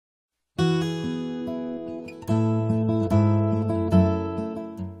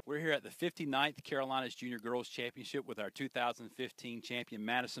here at the 59th Carolinas Junior Girls Championship with our 2015 champion,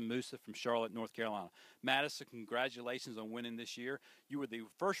 Madison Moosa from Charlotte, North Carolina. Madison, congratulations on winning this year. You were the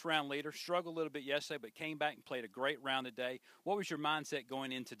first round leader, struggled a little bit yesterday, but came back and played a great round today. What was your mindset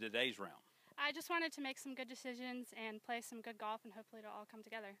going into today's round? I just wanted to make some good decisions and play some good golf, and hopefully it'll all come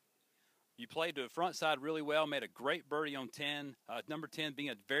together. You played to the front side really well, made a great birdie on 10, number 10 being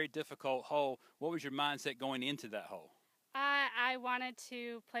a very difficult hole. What was your mindset going into that hole? I wanted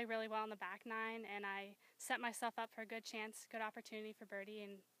to play really well on the back nine, and I set myself up for a good chance, good opportunity for birdie,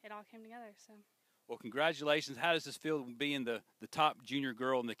 and it all came together. Well, congratulations. How does this feel being the top junior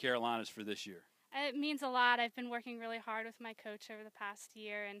girl in the Carolinas for this year? It means a lot. I've been working really hard with my coach over the past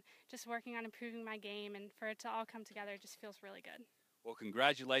year and just working on improving my game, and for it to all come together just feels really good. Well,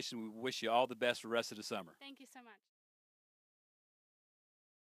 congratulations. We wish you all the best for the rest of the summer. Thank you so much.